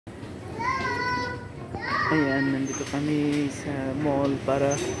Ayan, nandito kami sa mall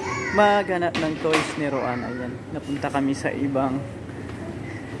para maghanap ng toys ni Roan. Ayan, napunta kami sa ibang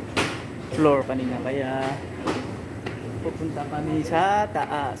floor kanina, kaya pupunta kami sa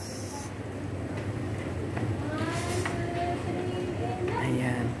taas.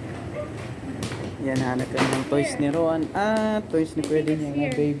 Ayan. Ayan, hanap kami ng toys ni Roan at toys ni pwede niya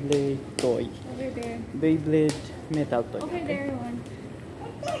ng Beyblade toy. Beyblade metal toy. Over there, Roan.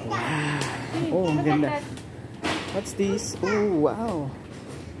 Wow. Oh, ang ganda. What's this? Oh, wow.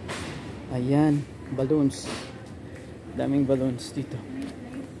 Ayan, balloons. Daming balloons dito.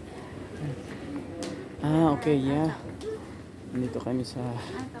 Ah, okay, yeah. Nandito kami sa...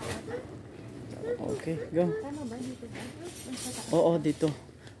 Okay, go. Oo, dito.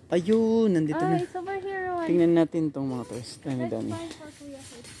 Ayun, nandito na. It's over here, Roan. Tingnan natin tong mga toys. Dami-dami.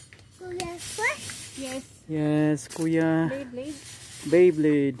 Yes. Yes, kuya. Beyblade.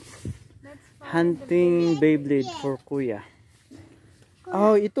 Beyblade. Hunting Beyblade for kuya.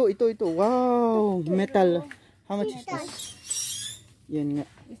 Oh, ito. Wow, metal. How much is this? Yan nga.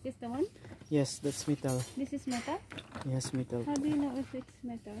 Is this the one? Yes, that's metal. This is metal? Yes, metal. How do you know if it's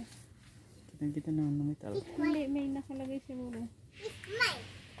metal? Kita naman na metal. Hindi, may nakalagay siguro.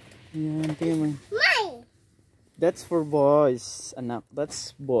 Ayan, tingnan mo. That's for boys, anak.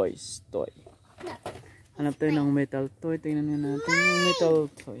 That's boys toy. Hanap tayo ng metal toy. Tingnan nga natin yung metal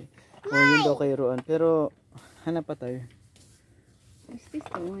toy. Oh, yun daw kay Roan. Pero, hanap pa tayo. Is this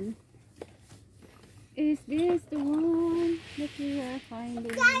the one? Is this the one that we are finding?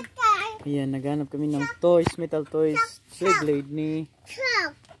 Ayan, naghanap kami ng toys, metal toys. Beyblade ni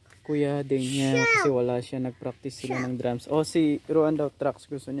Kuya Daniel. Kasi wala siya. Nag-practice sila ng drums. Oh, si Roan daw trucks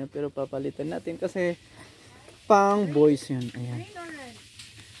gusto niya. Pero papalitan natin kasi pang boys yun. Ayan.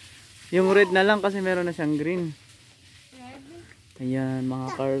 Yung red na lang kasi meron na siyang green. Ayan, mga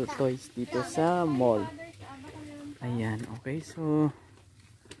car toys dito sa mall. Ayan, okay. So,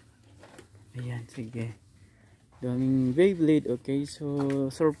 ayan, sige. Daming Beyblade, okay. So,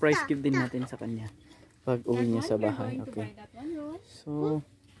 surprise gift din natin sa kanya pag uwi niya sa bahay, okay. So,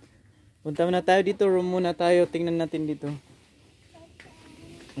 punta na tayo dito. Room muna tayo. Tingnan natin dito.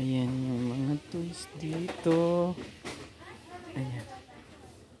 Ayan, yung mga toys dito. Ayan.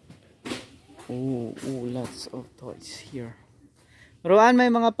 Oh, lots of toys here. Roan, may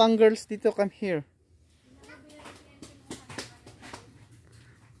mga pang girls dito. Come here.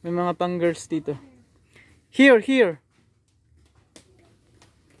 May mga pang girls dito. Here.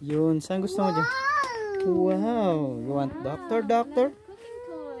 Yun, saan gusto mo dyan? Wow. You want doctor? Cooking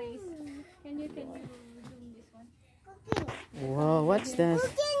toys. Can you zoom this one? Wow, what's that?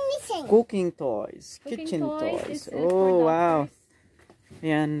 Cooking toys. Kitchen toys. Oh, wow.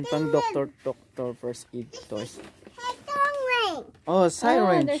 Yan, pang doctor first aid toys. Oh,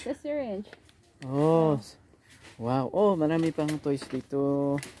 syringe. Oh, there's a syringe. Oh, wow. Oh, marami pang toys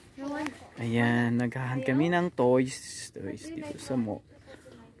dito. Ayan, naghahan kami ng toys dito sa mall.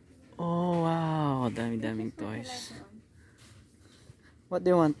 Oh, wow. Dami-daming toys. What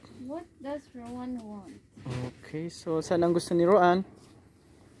do you want? What does Rowan want? Okay, so saan ang gusto ni Roan?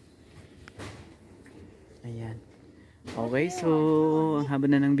 Ayan. Okay, so ang haba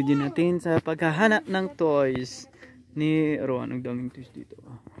na ng video natin sa paghahanap ng toys ni Roan. Ang daming toys dito.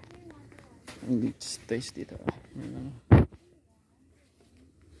 Ang toys dito.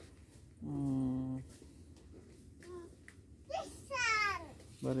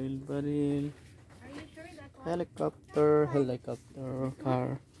 Baril. Helicopter,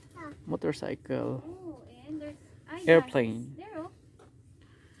 car, motorcycle, airplane,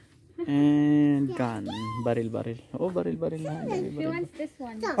 and gun. Baril. Oh, baril na. She wants this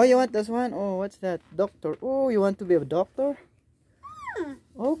one. Oh, you want this one? Oh, what's that? Doctor. Oh, you want to be a doctor?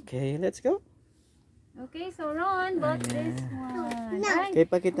 Okay, let's go. Okay, so Ron bought this one. Okay,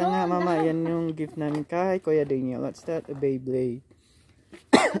 pakita nga mama. Yan yung gift namin kay Kuya Daniel. What's that? A Beyblade.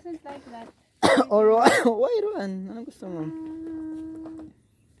 Doesn't like that. Oh, Roan. Why, Roan? Anong gusto mo?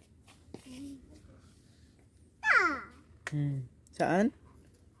 Saan?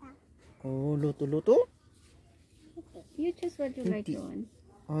 Oh, luto. You choose what you like, Ron.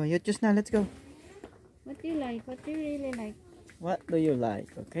 Oh, you choose na. Let's go. What do you like? What do you really like? What do you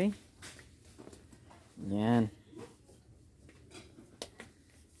like? Okay? Yan.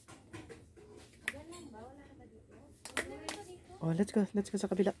 Oh, let's go sa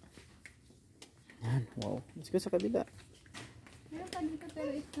kabila. Yan, wow. Let's go sa kabila. Meron pa dito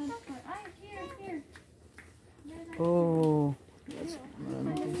pero it's not far. Ay, here. Oh,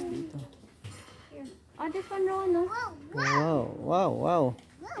 maraming things dito. Here. Oh, this one, Ron, no? Wow.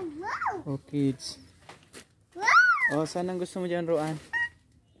 Oh, kids. Oh, saan ang gusto mo dyan, Roan?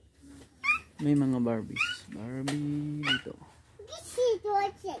 May mga Barbies. Barbie dito. This is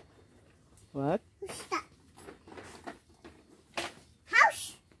what's it. What? Stop.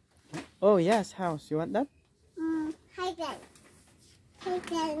 House. Oh yes, house. You want that? Hi guys. Hi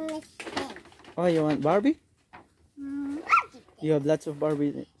guys. Oh, you want Barbie? What is it? You have lots of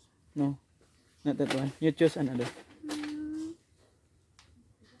Barbie. No, not that one. You choose another.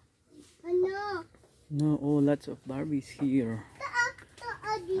 Oh no. No, oh, lots of Barbies here.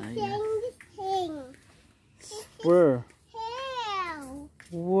 This thing. Where? Hell.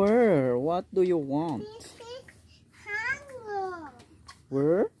 Where? What do you want? This is hanap.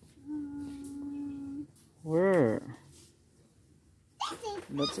 Where? Where? This is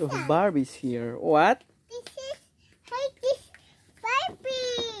Lots of Barbies here. What? This is this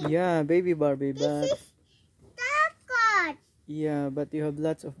baby. Yeah, baby Barbie, This but is taco. yeah, but you have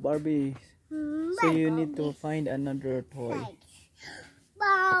lots of Barbies. So you need to find another toy.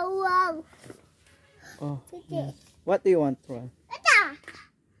 Wow. Oh, yes. What do you want, Ron?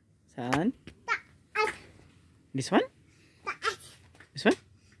 Saan? This one? This one?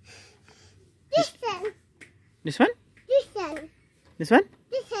 This one. This one? This one. This one?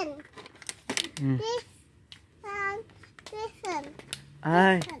 This one. Mm. This one. This one.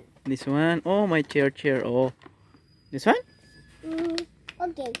 Ay, this one. Oh, my chair. Oh, this one?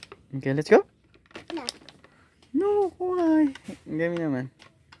 Okay. Okay, let's go. No. No, why? Ang dami naman.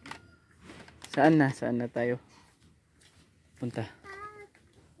 Saan na? Saan na tayo? Punta.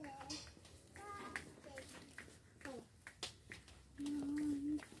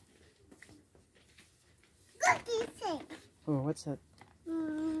 Oh, what's that?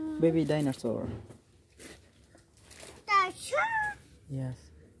 Baby dinosaur. Yes.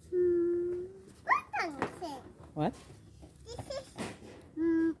 What?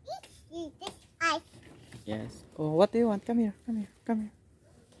 Yes. Oh, what do you want? Come here.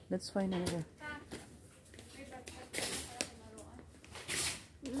 Let's find another.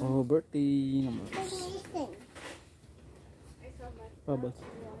 Oh, birthday numbers. Bubbles.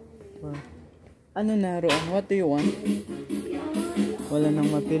 Ano na, Roan? What do you want? Wala nang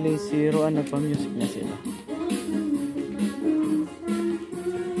mapili si Roan. Nagpa-music na sila.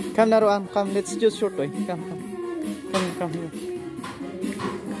 Come na, Roan. Come, let's choose your toy. Come here.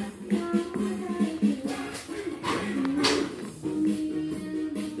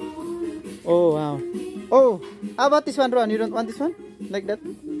 Oh, wow. Oh, how about this one, Roan? You don't want this one? Like that?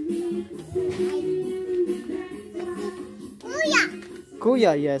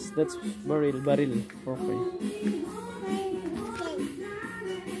 Kuya, yes, that's baril. Okay.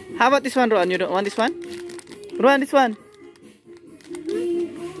 How about this one, Roan? You don't want this one? Roan, this one.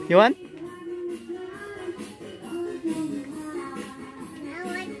 You want?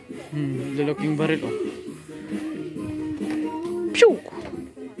 Lalaking baril, oh. Pew!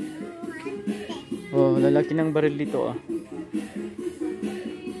 Oh, lalaki ng baril dito, ah.